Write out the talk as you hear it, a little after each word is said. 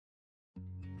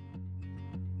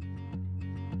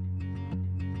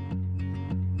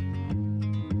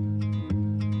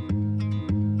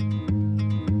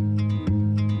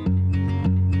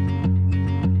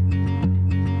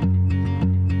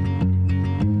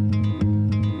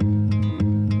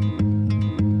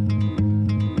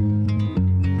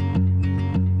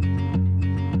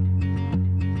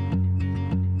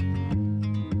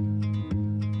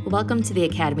Welcome to the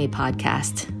Academy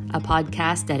Podcast, a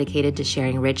podcast dedicated to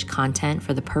sharing rich content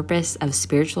for the purpose of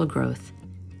spiritual growth.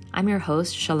 I'm your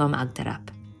host, Shalom Agtarap.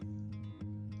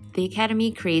 The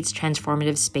Academy creates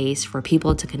transformative space for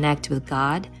people to connect with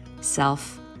God,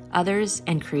 self, others,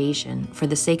 and creation for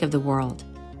the sake of the world.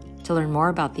 To learn more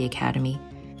about the Academy,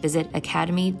 visit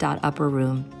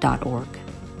academy.upperroom.org.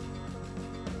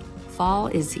 Fall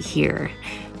is here,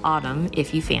 autumn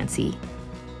if you fancy.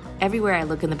 Everywhere I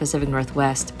look in the Pacific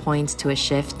Northwest points to a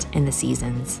shift in the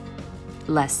seasons.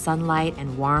 Less sunlight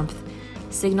and warmth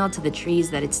signal to the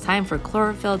trees that it's time for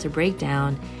chlorophyll to break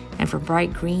down and for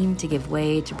bright green to give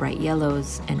way to bright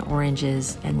yellows and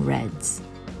oranges and reds.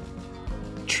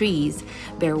 Trees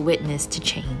bear witness to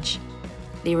change.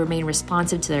 They remain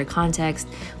responsive to their context,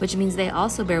 which means they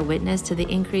also bear witness to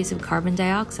the increase of carbon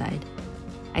dioxide.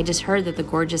 I just heard that the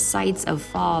gorgeous sights of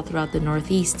fall throughout the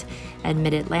Northeast and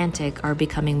Mid-Atlantic are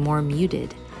becoming more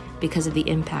muted because of the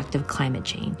impact of climate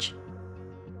change.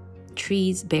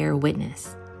 Trees bear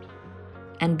witness,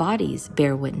 and bodies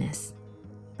bear witness.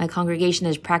 My congregation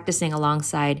is practicing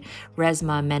alongside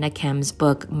Resmaa Menakem's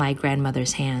book, My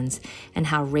Grandmother's Hands, and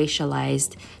how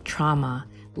racialized trauma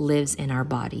lives in our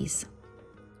bodies.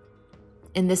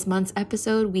 In this month's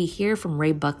episode, we hear from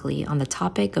Ray Buckley on the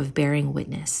topic of bearing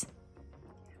witness.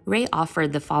 Ray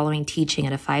offered the following teaching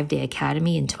at a 5-day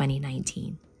academy in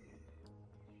 2019.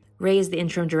 Ray is the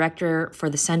interim director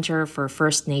for the Center for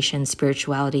First Nations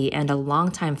Spirituality and a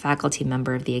longtime faculty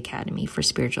member of the Academy for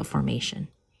Spiritual Formation.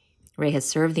 Ray has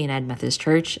served the United Methodist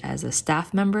Church as a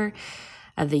staff member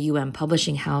of the UM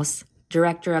Publishing House,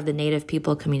 director of the Native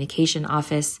People Communication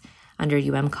Office under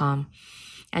UMCOM,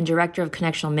 and director of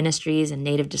Connectional Ministries and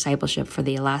Native Discipleship for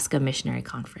the Alaska Missionary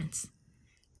Conference.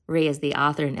 Ray is the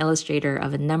author and illustrator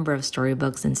of a number of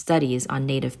storybooks and studies on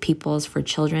Native peoples for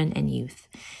children and youth.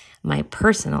 My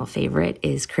personal favorite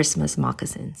is Christmas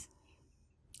Moccasins.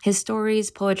 His stories,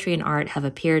 poetry, and art have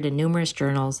appeared in numerous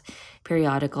journals,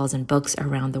 periodicals, and books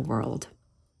around the world.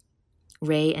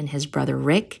 Ray and his brother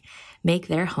Rick make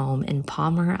their home in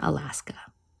Palmer, Alaska.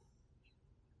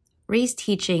 Ray's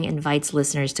teaching invites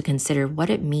listeners to consider what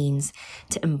it means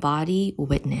to embody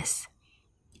witness.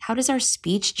 How does our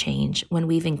speech change when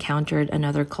we've encountered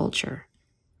another culture?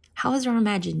 How is our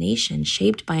imagination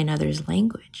shaped by another's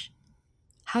language?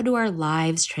 How do our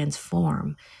lives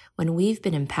transform when we've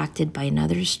been impacted by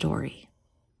another's story?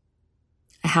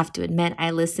 I have to admit,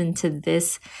 I listened to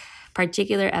this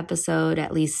particular episode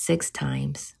at least 6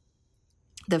 times.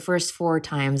 The first 4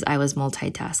 times I was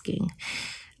multitasking,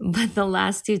 but the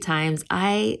last 2 times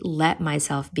I let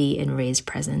myself be in Ray's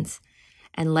presence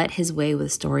and let his way with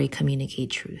story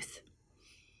communicate truth.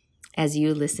 As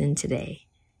you listen today,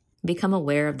 become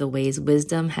aware of the ways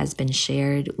wisdom has been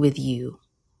shared with you.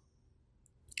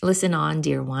 Listen on,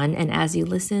 dear one, and as you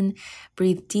listen,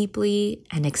 breathe deeply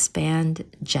and expand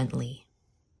gently.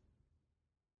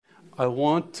 I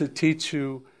want to teach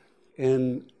you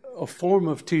in a form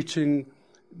of teaching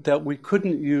that we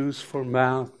couldn't use for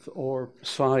math or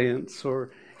science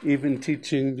or even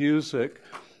teaching music.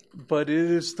 But it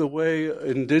is the way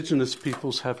indigenous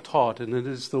peoples have taught, and it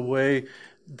is the way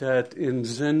that in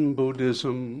Zen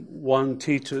Buddhism one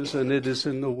teaches, and it is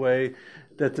in the way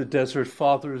that the Desert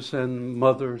Fathers and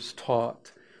Mothers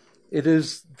taught. It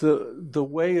is the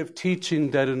way of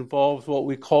teaching that involves what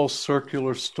we call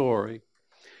circular story.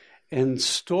 And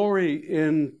story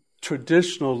in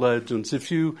traditional legends, if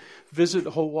you visit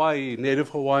Hawaii,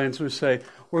 Native Hawaiians will say,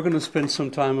 we're going to spend some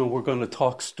time and we're going to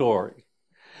talk story.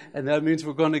 And that means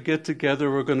we're going to get together,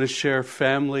 we're going to share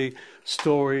family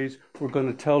stories, we're going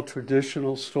to tell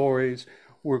traditional stories,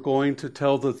 we're going to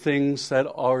tell the things that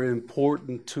are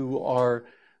important to our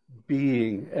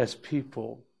being as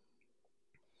people.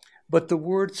 But the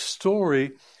word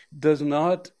story does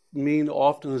not mean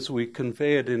often as we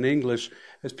convey it in English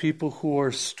as people who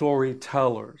are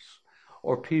storytellers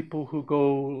or people who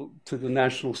go to the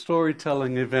National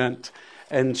Storytelling event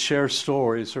and share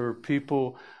stories, or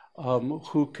people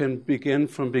who can begin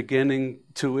from beginning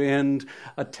to end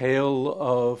a tale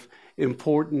of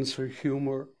importance or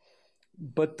humor.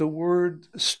 But the word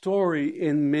story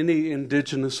in many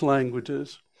indigenous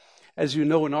languages, as you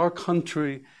know, in our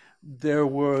country, there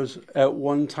was at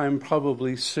one time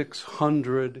probably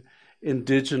 600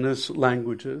 indigenous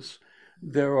languages.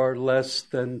 There are less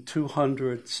than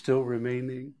 200 still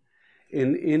remaining.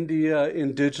 In India,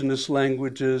 indigenous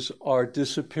languages are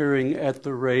disappearing at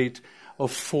the rate of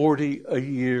 40 a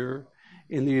year.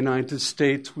 In the United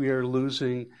States, we are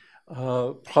losing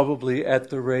probably at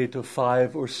the rate of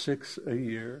 5 or 6 a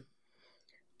year.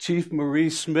 Chief Marie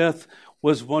Smith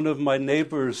was one of my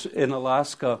neighbors in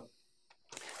Alaska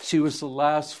She was the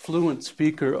last fluent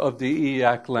speaker of the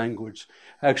Eyak language,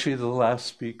 actually the last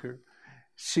speaker.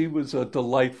 She was a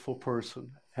delightful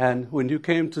person. And when you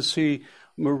came to see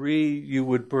Marie, you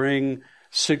would bring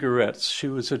cigarettes. She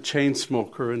was a chain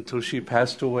smoker until she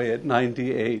passed away at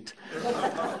 98.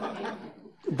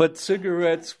 But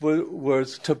cigarettes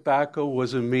tobacco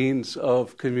was a means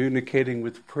of communicating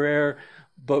with prayer.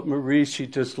 But Marie, she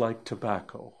just liked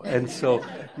tobacco. And so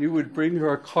you would bring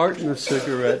her a carton of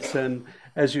cigarettes. And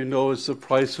as you know, as the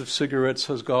price of cigarettes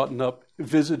has gotten up,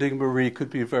 visiting Marie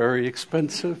could be very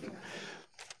expensive.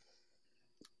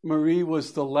 Marie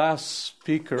was the last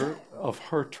speaker of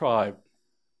her tribe.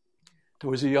 There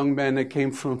was a young man that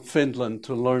came from Finland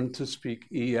to learn to speak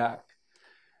Eyak.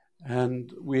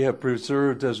 And we have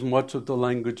preserved as much of the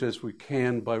language as we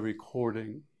can by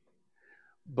recording.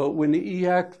 But when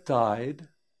Eyak died,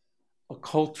 a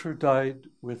culture died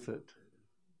with it.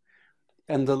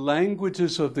 And the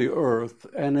languages of the earth,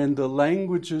 and in the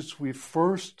languages we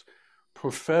first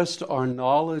professed our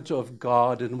knowledge of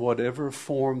God in whatever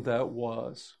form that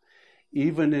was,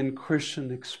 even in Christian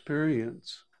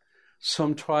experience.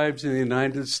 Some tribes in the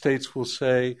United States will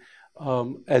say,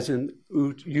 as in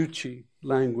Yuchi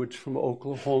language from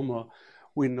Oklahoma,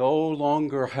 we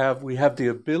have the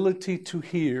ability to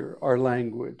hear our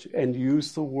language and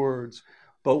use the words,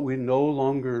 but we no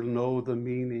longer know the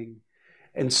meaning.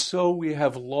 And so we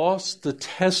have lost the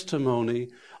testimony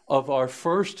of our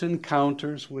first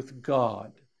encounters with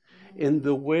God in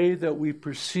the way that we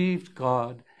perceived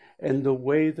God and the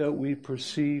way that we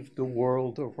perceived the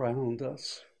world around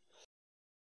us.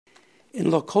 In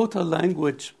Lakota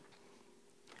language,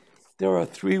 there are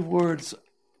 3 words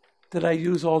that I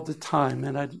use all the time,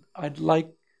 and I'd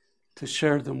like to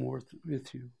share them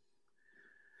with you.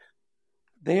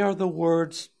 They are the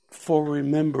words for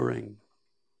remembering.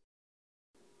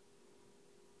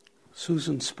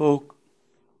 Susan spoke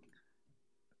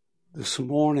this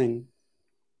morning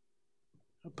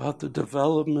about the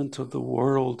development of the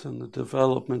world and the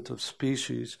development of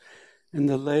species, and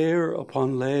the layer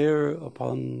upon layer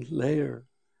upon layer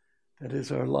that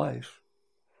is our life.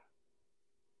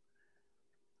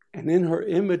 And in her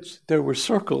image, there were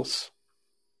circles.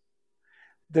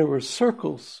 There were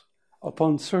circles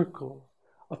upon circle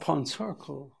upon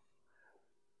circle.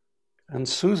 And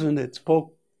Susan, it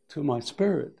spoke to my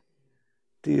spirit.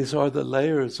 These are the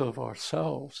layers of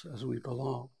ourselves as we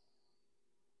belong.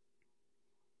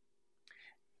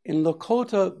 In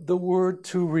Lakota, the word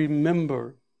to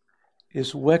remember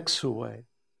is Weksue.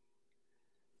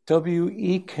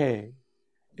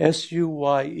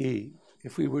 Weksuye,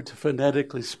 if we were to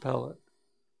phonetically spell it.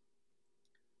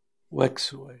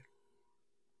 Weksue.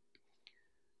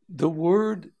 The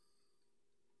word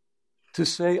to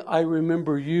say, I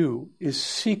remember you, is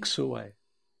Siksue.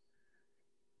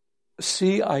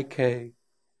 Siksue.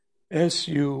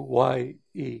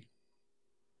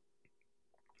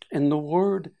 And the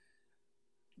word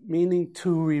meaning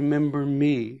to remember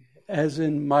me, as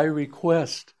in my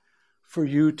request for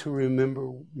you to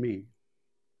remember me,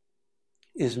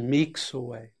 is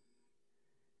Miksue.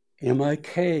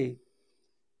 Miksue.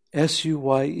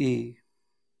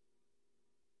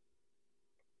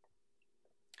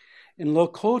 In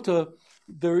Lakota,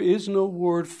 there is no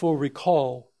word for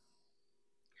recall.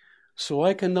 So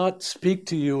I cannot speak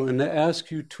to you and ask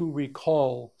you to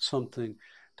recall something.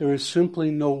 There is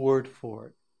simply no word for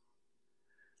it.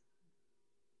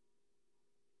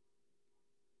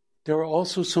 There are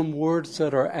also some words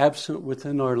that are absent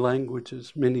within our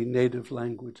languages, many native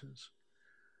languages.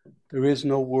 There is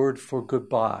no word for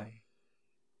goodbye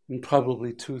in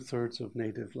probably 2/3 of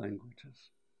native languages.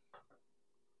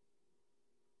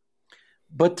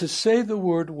 But to say the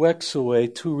word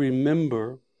Weksue, to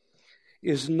remember,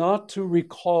 is not to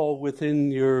recall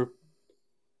within your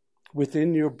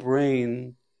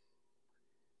brain,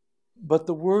 but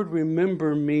the word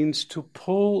remember means to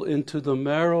pull into the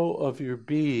marrow of your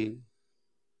being.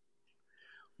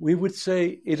 We would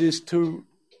say it is to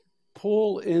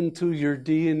pull into your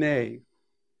DNA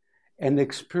and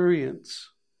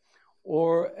experience,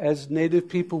 or as native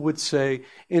people would say,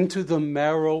 into the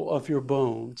marrow of your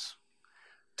bones.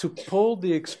 To pull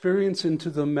the experience into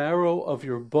the marrow of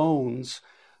your bones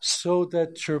so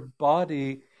that your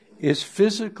body is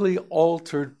physically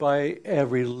altered by a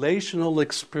relational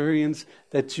experience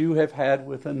that you have had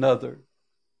with another.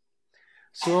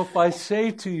 So if I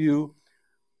say to you,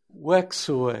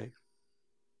 Weksue,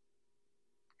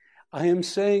 I am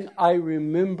saying, I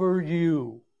remember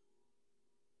you.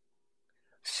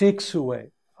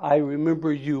 Siksue, I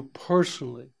remember you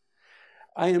personally.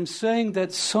 I am saying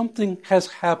that something has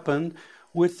happened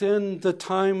within the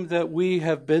time that we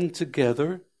have been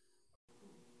together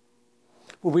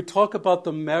When we talk about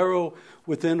the marrow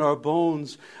within our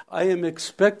bones, I am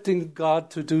expecting God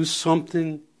to do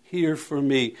something here for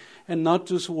me. And not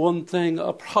just one thing,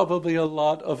 probably a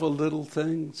lot of little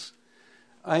things.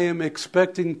 I am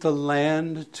expecting the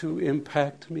land to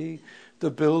impact me,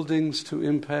 the buildings to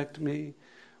impact me.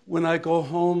 When I go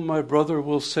home, my brother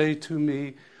will say to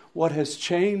me, "What has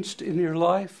changed in your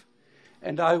life?"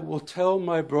 And I will tell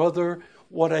my brother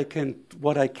what I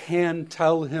can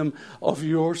tell him of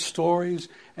your stories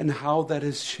and how that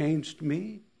has changed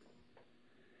me.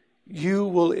 You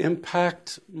will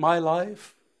impact my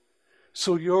life.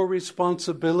 So your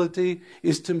responsibility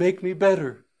is to make me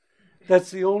better.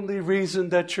 That's the only reason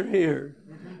that you're here.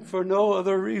 For no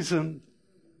other reason.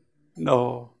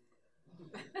 No.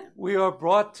 We are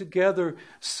brought together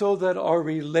so that our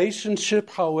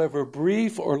relationship, however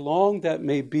brief or long that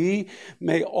may be,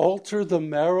 may alter the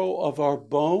marrow of our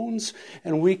bones,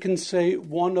 and we can say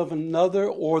one of another,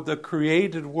 or the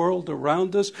created world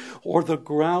around us, or the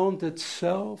ground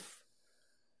itself.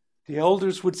 The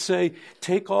elders would say,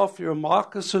 take off your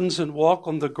moccasins and walk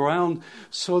on the ground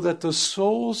so that the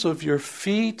soles of your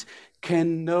feet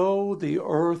can know the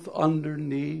earth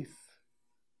underneath.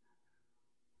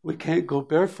 We can't go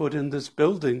barefoot in this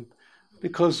building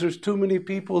because there's too many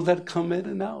people that come in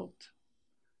and out.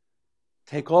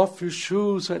 Take off your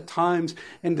shoes at times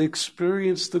and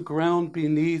experience the ground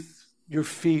beneath your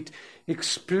feet.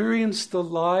 Experience the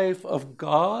life of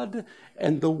God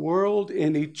and the world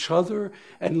in each other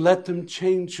and let them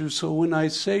change you. So when I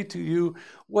say to you,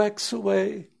 wax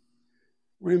away,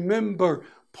 remember,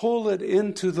 pull it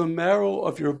into the marrow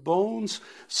of your bones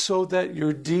so that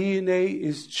your DNA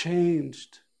is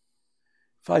changed.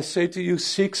 If I say to you,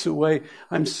 seeks away,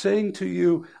 I'm saying to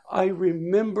you, I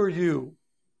remember you.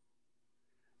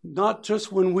 Not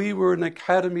just when we were in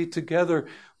academy together,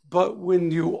 but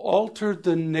when you altered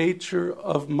the nature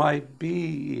of my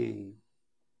being.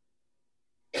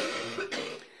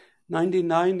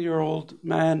 99-year-old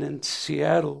man in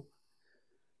Seattle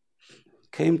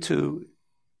came to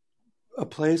a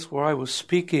place where I was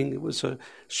speaking. It was a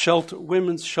shelter,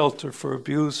 women's shelter for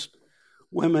abused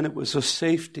women. It was a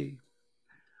safety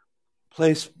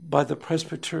place by the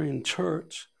Presbyterian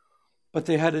Church. But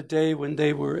they had a day when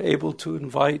they were able to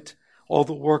invite all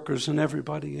the workers and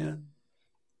everybody in.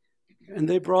 And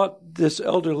they brought this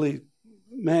elderly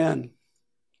man.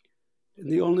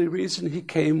 And the only reason he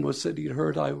came was that he'd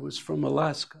heard I was from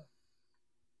Alaska.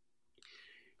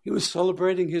 He was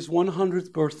celebrating his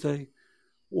 100th birthday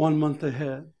 1 month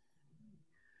ahead.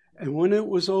 And when it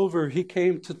was over, he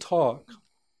came to talk.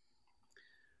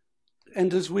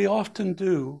 And as we often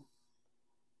do,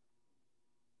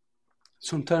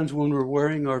 sometimes when we're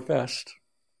wearing our vest,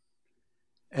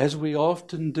 as we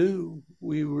often do,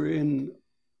 we were in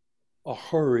a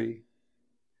hurry.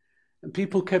 And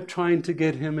people kept trying to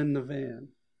get him in the van.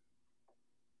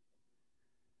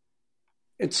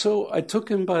 And so I took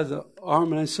him by the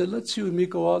arm and I said, let's you and me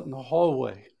go out in the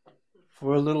hallway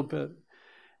for a little bit.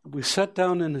 We sat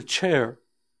down in a chair.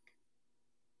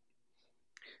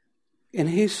 And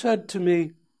he said to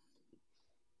me,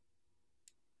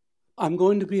 I'm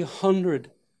going to be 100.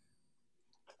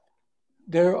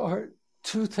 There are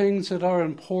two things that are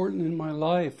important in my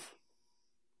life.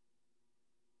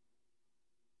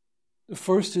 The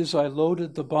first is I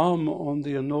loaded the bomb on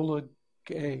the Enola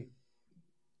Gay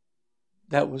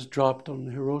that was dropped on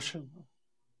Hiroshima.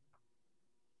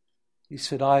 He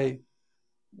said, I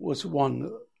was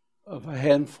one of a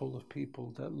handful of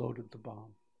people that loaded the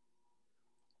bomb.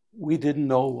 We didn't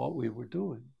know what we were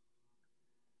doing.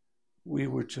 We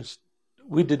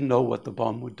didn't know what the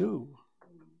bomb would do.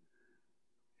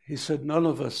 He said, none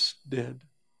of us did,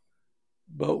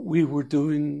 but we were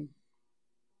doing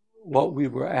what we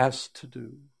were asked to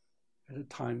do at a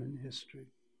time in history.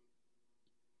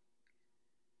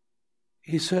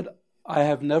 He said, I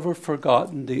have never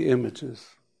forgotten the images.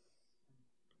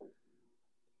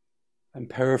 I'm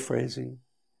paraphrasing.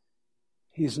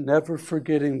 He's never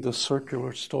forgetting the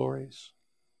circular stories.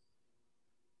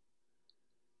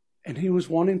 And he was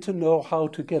wanting to know how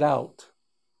to get out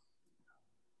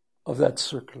of that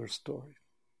circular story.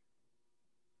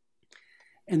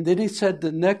 And then he said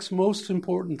the next most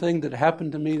important thing that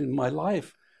happened to me in my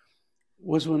life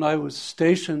was when I was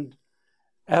stationed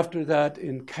after that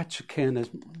in Ketchikan, as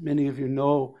many of you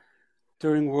know,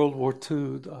 during World War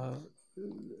II,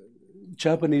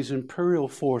 Japanese imperial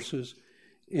forces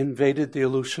invaded the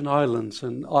Aleutian Islands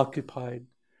and occupied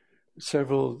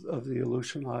several of the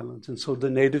Aleutian Islands. And so the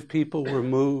native people were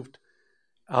moved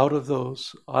out of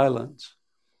those islands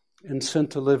and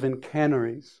sent to live in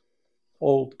canneries,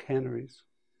 old canneries,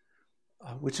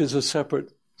 which is a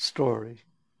separate story.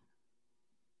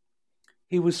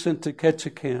 he was sent to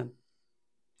Ketchikan.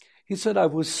 He said, I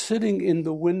was sitting in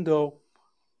the window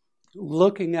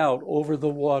looking out over the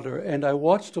water, and I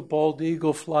watched a bald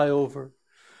eagle fly over.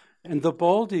 And the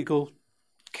bald eagle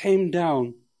came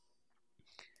down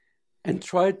and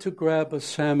tried to grab a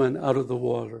salmon out of the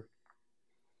water.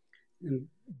 And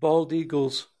bald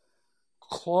eagles'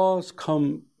 claws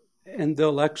come and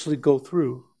they'll actually go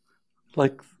through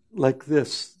like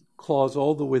this, claws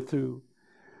all the way through.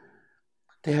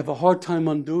 They have a hard time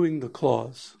undoing the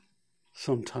claws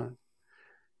sometimes.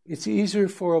 It's easier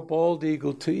for a bald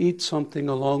eagle to eat something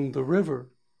along the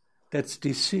river that's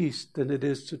deceased than it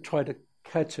is to try to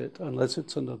catch it, unless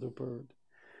it's another bird.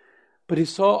 But he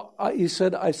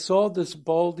said, I saw this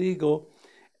bald eagle,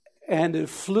 and it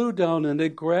flew down and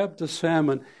it grabbed the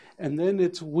salmon, and then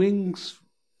its wings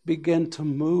began to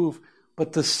move,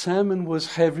 but the salmon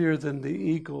was heavier than the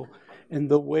eagle, and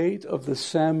the weight of the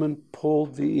salmon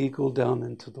pulled the eagle down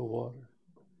into the water.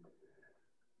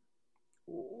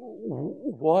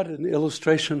 What an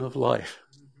illustration of life.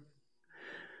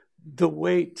 The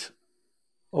weight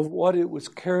of what it was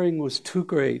carrying was too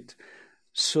great,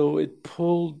 so it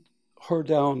pulled her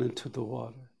down into the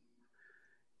water.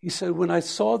 He said, when I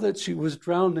saw that she was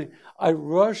drowning, I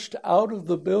rushed out of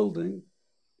the building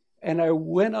and I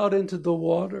went out into the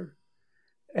water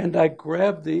and I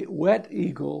grabbed the wet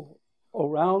eagle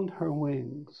around her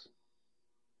wings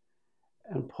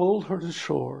and pulled her to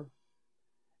shore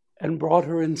and brought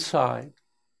her inside.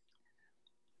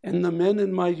 And the men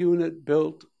in my unit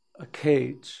built a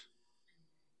cage,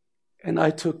 and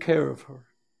I took care of her.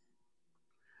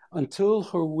 Until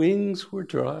her wings were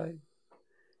dry,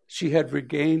 she had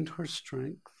regained her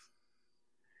strength.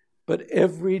 But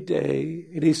every day,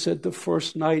 and he said the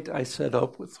first night I sat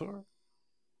up with her.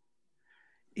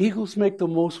 Eagles make the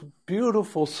most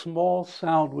beautiful small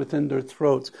sound within their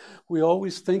throats. We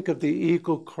always think of the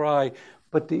eagle cry,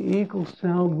 but the eagle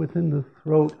sound within the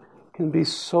throat can be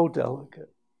so delicate.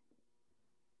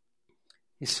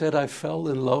 He said, I fell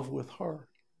in love with her.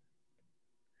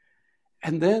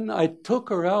 And then I took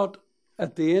her out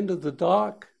at the end of the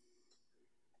dock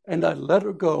and I let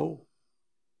her go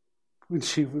when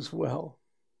she was well.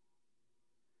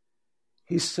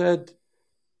 He said,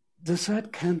 does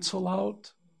that cancel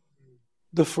out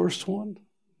the first one?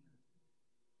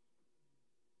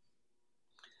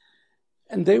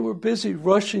 And they were busy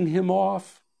rushing him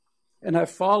off, and I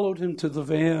followed him to the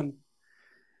van.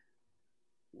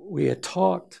 We had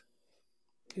talked.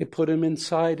 It put him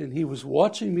inside, and he was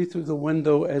watching me through the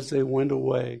window as they went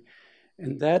away.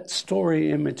 And that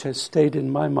story image has stayed in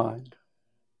my mind.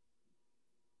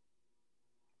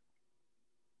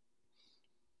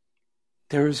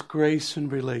 There is grace in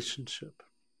relationship.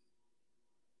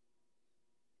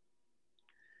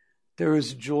 There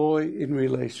is joy in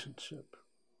relationship.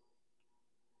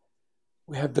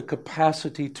 We have the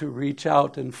capacity to reach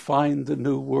out and find the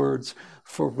new words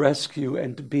for rescue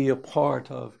and to be a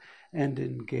part of and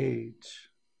engage.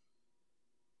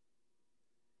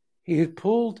 He had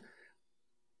pulled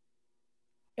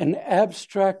an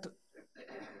abstract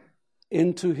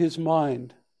into his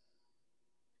mind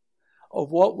of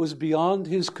what was beyond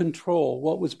his control,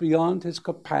 what was beyond his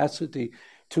capacity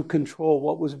to control,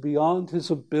 what was beyond his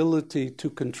ability to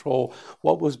control,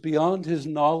 what was beyond his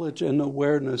knowledge and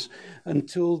awareness,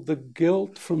 until the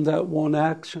guilt from that one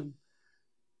action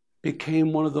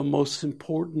became one of the most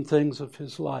important things of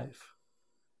his life,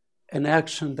 an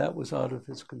action that was out of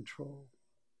his control.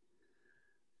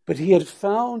 But he had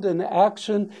found an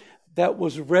action that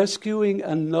was rescuing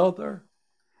another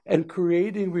and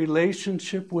creating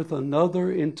relationship with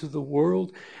another into the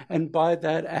world. And by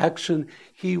that action,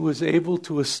 he was able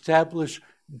to establish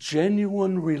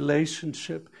genuine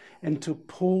relationship and to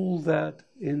pull that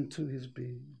into his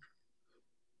being.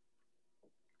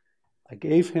 I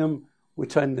gave him,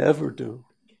 which I never do.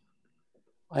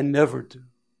 I never do.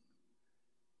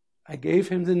 I gave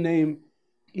him the name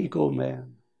Eagle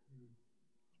Man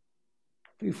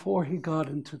before he got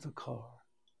into the car.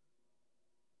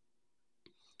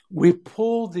 We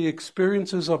pull the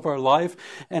experiences of our life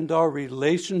and our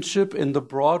relationship in the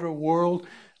broader world,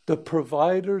 the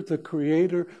provider, the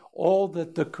creator, all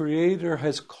that the creator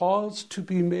has caused to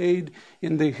be made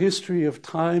in the history of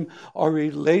time, our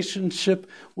relationship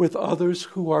with others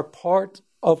who are part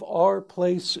of our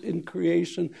place in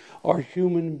creation, our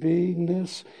human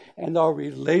beingness, and our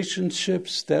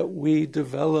relationships that we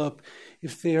develop.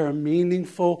 If they are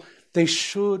meaningful, they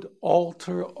should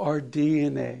alter our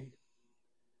DNA.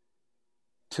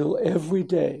 Till every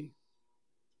day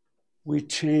we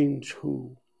change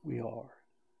who we are.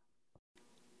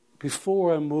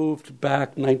 Before I moved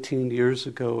back 19 years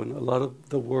ago, and a lot of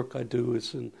the work I do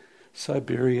is in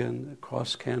Siberia and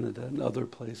across Canada and other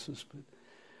places. But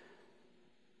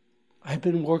I've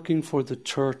been working for the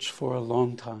church for a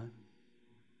long time.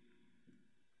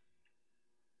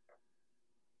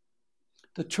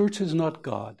 The church is not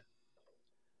God.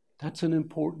 That's an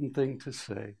important thing to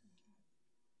say.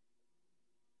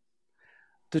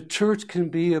 The church can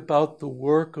be about the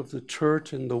work of the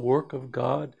church and the work of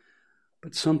God,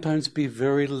 but sometimes be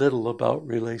very little about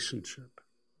relationship.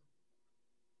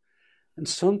 And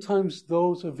sometimes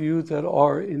those of you that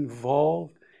are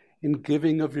involved in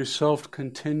giving of yourself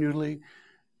continually,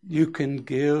 you can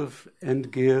give and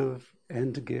give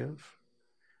and give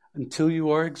until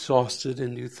you are exhausted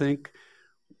and you think,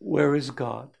 where is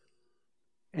God?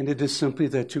 And it is simply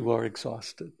that you are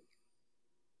exhausted.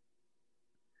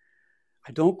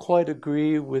 I don't quite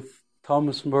agree with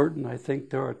Thomas Merton. I think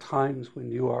there are times when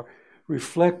you are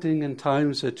reflecting and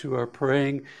times that you are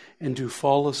praying and you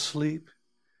fall asleep.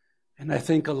 And I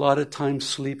think a lot of times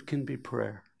sleep can be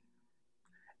prayer.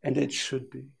 And it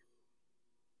should be.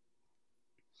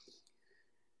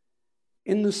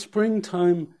 In the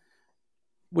springtime,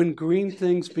 when green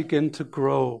things begin to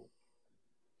grow,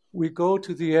 we go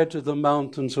to the edge of the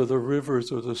mountains or the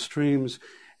rivers or the streams,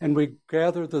 and we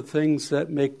gather the things that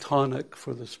make tonic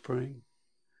for the spring.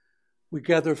 We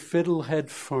gather fiddlehead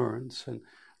ferns, and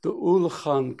the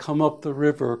ulchan come up the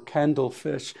river,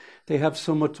 candlefish. They have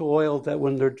so much oil that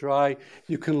when they're dry,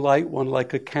 you can light one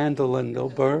like a candle and they'll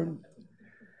burn.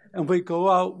 And we go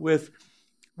out with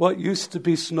what used to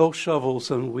be snow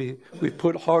shovels, and we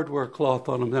put hardware cloth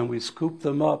on them, and we scoop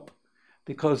them up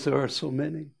because there are so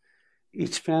many.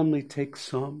 Each family takes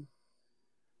some.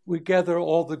 We gather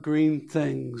all the green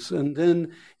things, and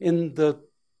then in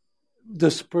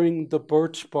the spring, the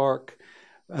birch bark,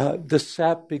 the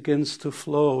sap begins to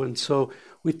flow, and so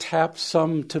we tap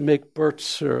some to make birch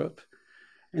syrup.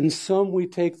 And some we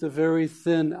take the very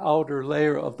thin outer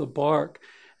layer of the bark,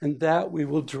 and that we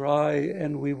will dry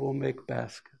and we will make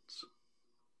baskets.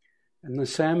 And the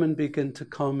salmon begin to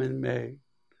come in May,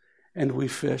 and we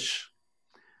fish.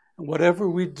 And whatever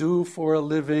we do for a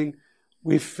living,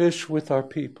 we fish with our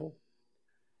people.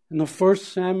 And the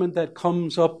first salmon that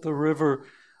comes up the river,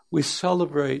 we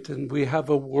celebrate and we have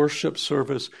a worship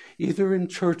service, either in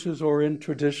churches or in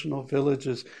traditional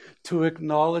villages, to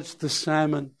acknowledge the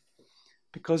salmon.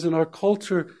 Because in our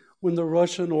culture, when the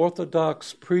Russian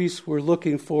Orthodox priests were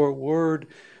looking for a word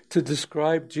to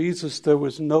describe Jesus, there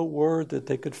was no word that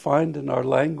they could find in our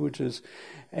languages.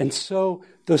 And so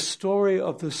the story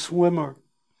of the swimmer,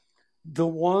 the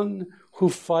one who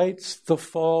fights the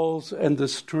falls and the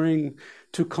stream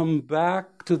to come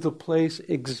back to the place,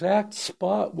 exact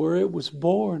spot where it was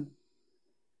born.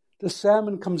 The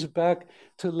salmon comes back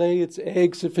to lay its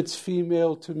eggs if it's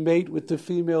female, to mate with the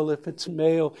female if it's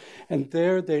male, and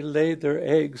there they lay their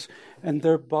eggs, and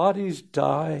their bodies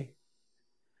die.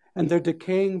 And their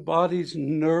decaying bodies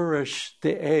nourish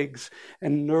the eggs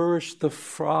and nourish the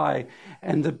fry.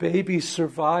 And the babies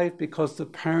survive because the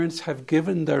parents have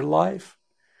given their life.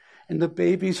 And the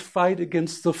babies fight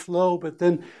against the flow, but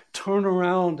then turn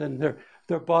around and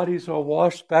their bodies are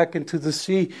washed back into the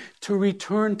sea to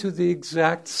return to the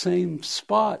exact same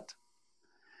spot.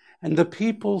 And the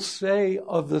people say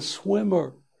of the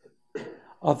swimmer,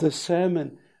 of the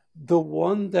salmon, the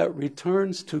one that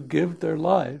returns to give their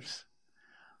lives.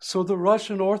 So the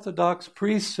Russian Orthodox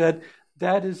priest said,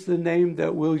 that is the name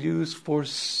that we'll use for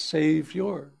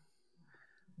Savior,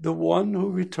 the one who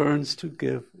returns to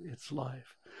give its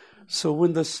life. So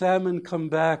when the salmon come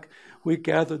back, we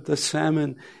gathered the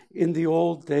salmon. In the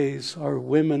old days, our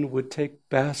women would take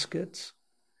baskets.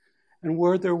 And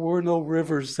where there were no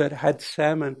rivers that had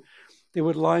salmon, they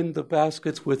would line the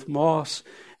baskets with moss,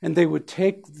 and they would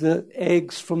take the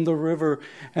eggs from the river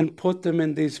and put them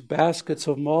in these baskets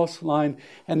of moss line,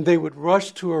 and they would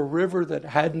rush to a river that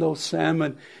had no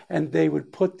salmon, and they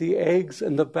would put the eggs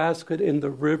and the basket in the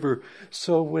river.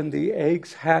 So when the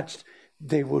eggs hatched,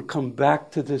 they would come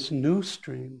back to this new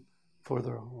stream for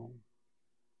their home.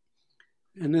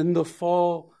 And in the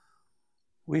fall,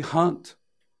 we hunt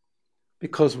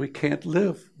because we can't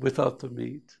live without the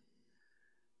meat.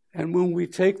 And when we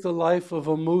take the life of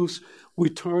a moose, we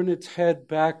turn its head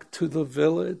back to the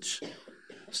village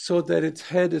so that its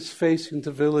head is facing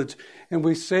the village. And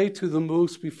we say to the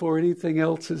moose before anything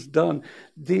else is done,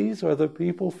 these are the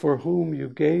people for whom you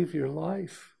gave your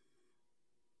life.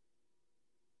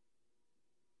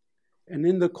 And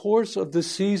in the course of the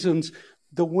seasons,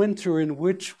 the winter in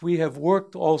which we have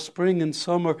worked all spring and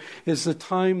summer is the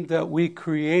time that we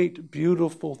create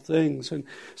beautiful things. And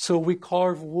so we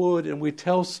carve wood and we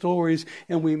tell stories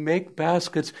and we make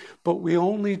baskets, but we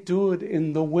only do it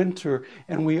in the winter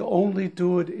and we only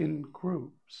do it in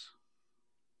groups.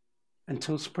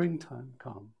 until springtime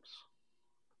comes.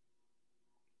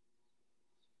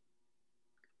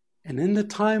 And in the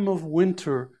time of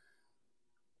winter,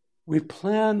 we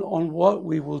plan on what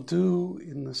we will do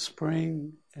in the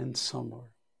spring and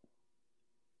summer.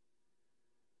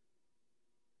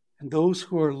 And those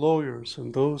who are lawyers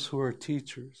and those who are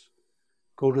teachers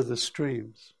go to the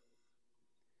streams.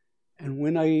 And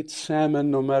when I eat salmon,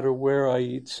 no matter where I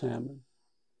eat salmon,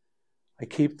 I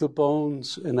keep the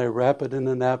bones and I wrap it in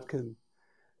a napkin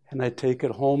and I take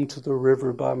it home to the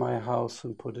river by my house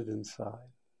and put it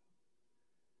inside.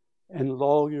 And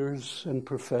lawyers and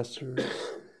professors,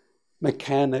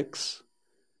 mechanics,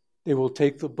 they will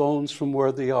take the bones from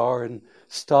where they are and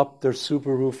stop their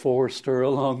Subaru Forester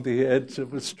along the edge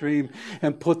of a stream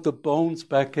and put the bones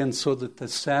back in so that the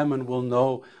salmon will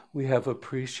know we have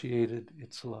appreciated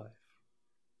its life.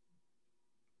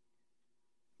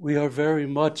 We are very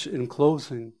much, in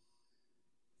closing,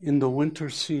 in the winter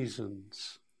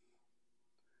seasons.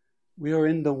 We are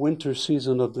in the winter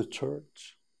season of the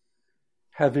church,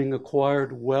 having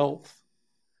acquired wealth,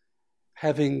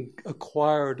 having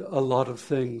acquired a lot of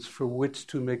things for which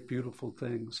to make beautiful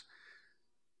things,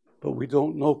 but we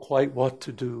don't know quite what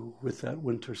to do with that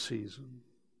winter season.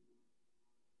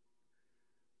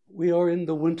 We are in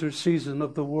the winter season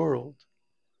of the world,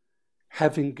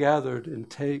 having gathered and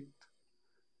taken.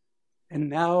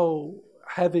 And now,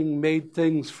 having made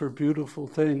things for beautiful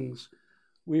things,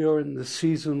 we are in the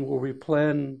season where we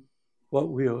plan what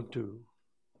we'll do.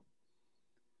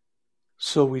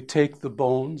 So we take the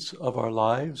bones of our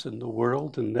lives and the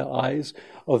world and the eyes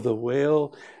of the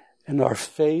whale and our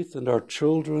faith and our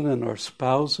children and our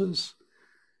spouses,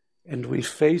 and we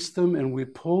face them and we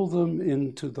pull them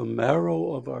into the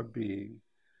marrow of our being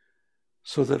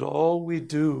so that all we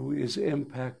do is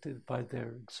impacted by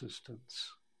their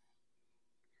existence.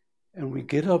 And we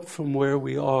get up from where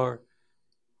we are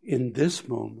in this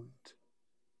moment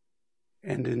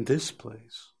and in this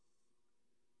place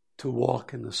to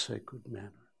walk in a sacred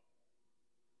manner.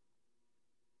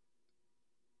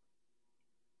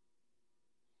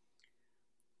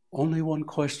 Only one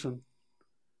question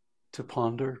to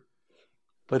ponder,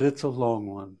 but it's a long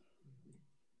one.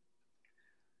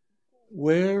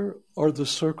 Where are the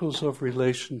circles of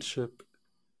relationship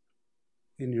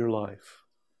in your life?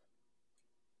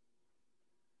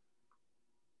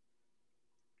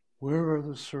 Where are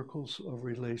the circles of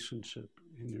relationship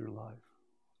in your life?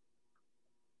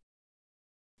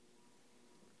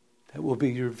 That will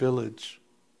be your village.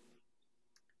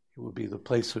 It will be the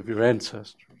place of your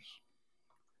ancestors.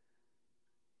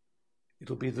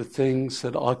 It'll be the things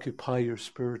that occupy your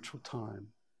spiritual time.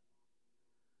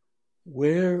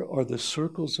 Where are the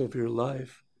circles of your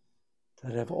life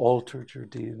that have altered your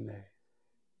DNA?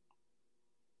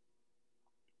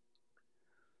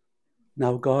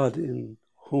 Now, God, in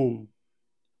whom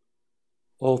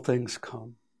all things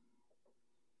come,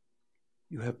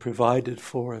 you have provided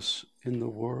for us in the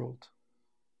world.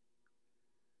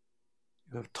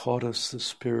 You have taught us the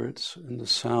spirits and the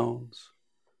sounds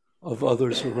of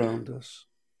others around us.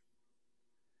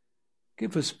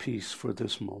 Give us peace for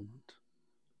this moment.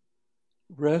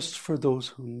 Rest for those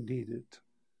who need it.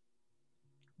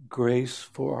 Grace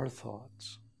for our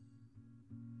thoughts.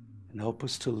 And help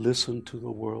us to listen to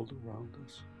the world around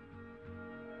us.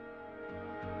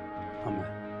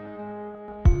 Amen.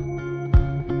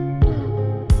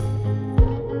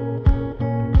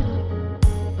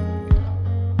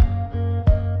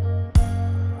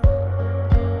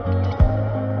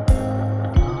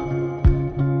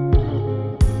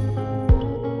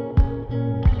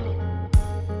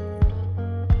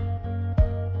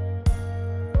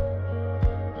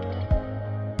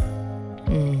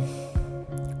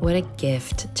 What a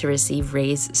gift to receive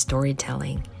Ray's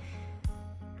storytelling.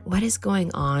 What is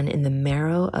going on in the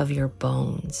marrow of your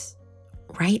bones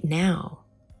right now?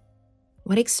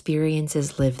 What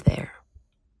experiences live there?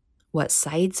 What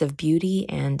sights of beauty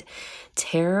and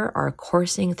terror are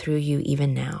coursing through you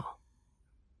even now?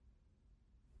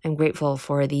 I'm grateful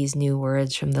for these new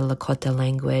words from the Lakota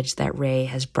language that Ray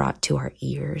has brought to our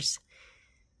ears.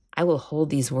 I will hold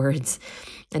these words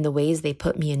and the ways they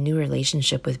put me in new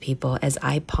relationship with people as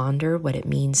I ponder what it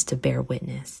means to bear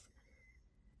witness.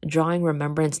 Drawing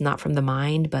remembrance not from the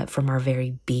mind, but from our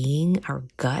very being, our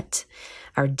gut,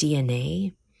 our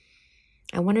DNA.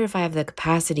 I wonder if I have the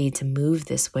capacity to move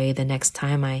this way the next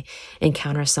time I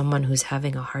encounter someone who's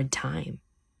having a hard time.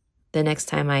 The next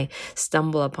time I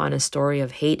stumble upon a story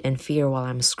of hate and fear while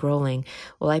I'm scrolling,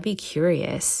 will I be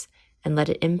curious and let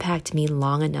it impact me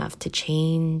long enough to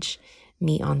change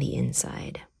me on the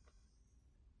inside?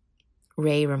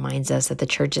 Ray reminds us that the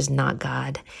church is not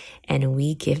God, and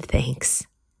we give thanks.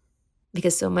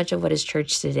 Because so much of what is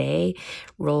church today,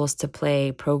 roles to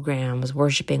play, programs,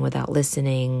 worshiping without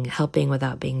listening, helping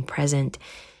without being present,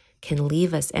 can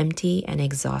leave us empty and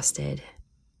exhausted.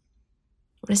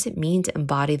 What does it mean to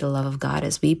embody the love of God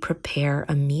as we prepare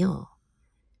a meal?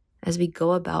 As we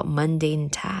go about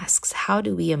mundane tasks, how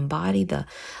do we embody the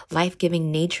life-giving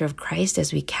nature of Christ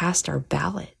as we cast our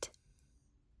ballot?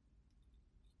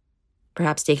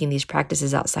 Perhaps taking these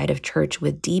practices outside of church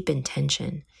with deep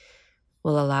intention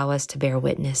will allow us to bear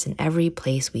witness in every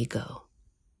place we go.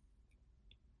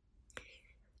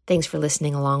 Thanks for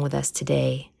listening along with us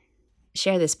today.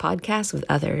 Share this podcast with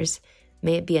others.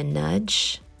 May it be a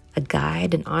nudge, a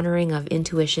guide, an honoring of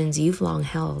intuitions you've long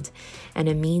held, and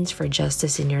a means for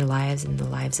justice in your lives and the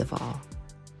lives of all.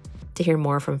 To hear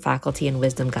more from faculty and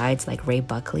wisdom guides like Ray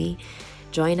Buckley,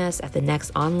 join us at the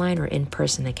next online or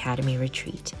in-person Academy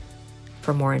retreat.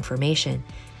 For more information,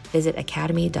 visit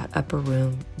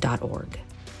academy.upperroom.org.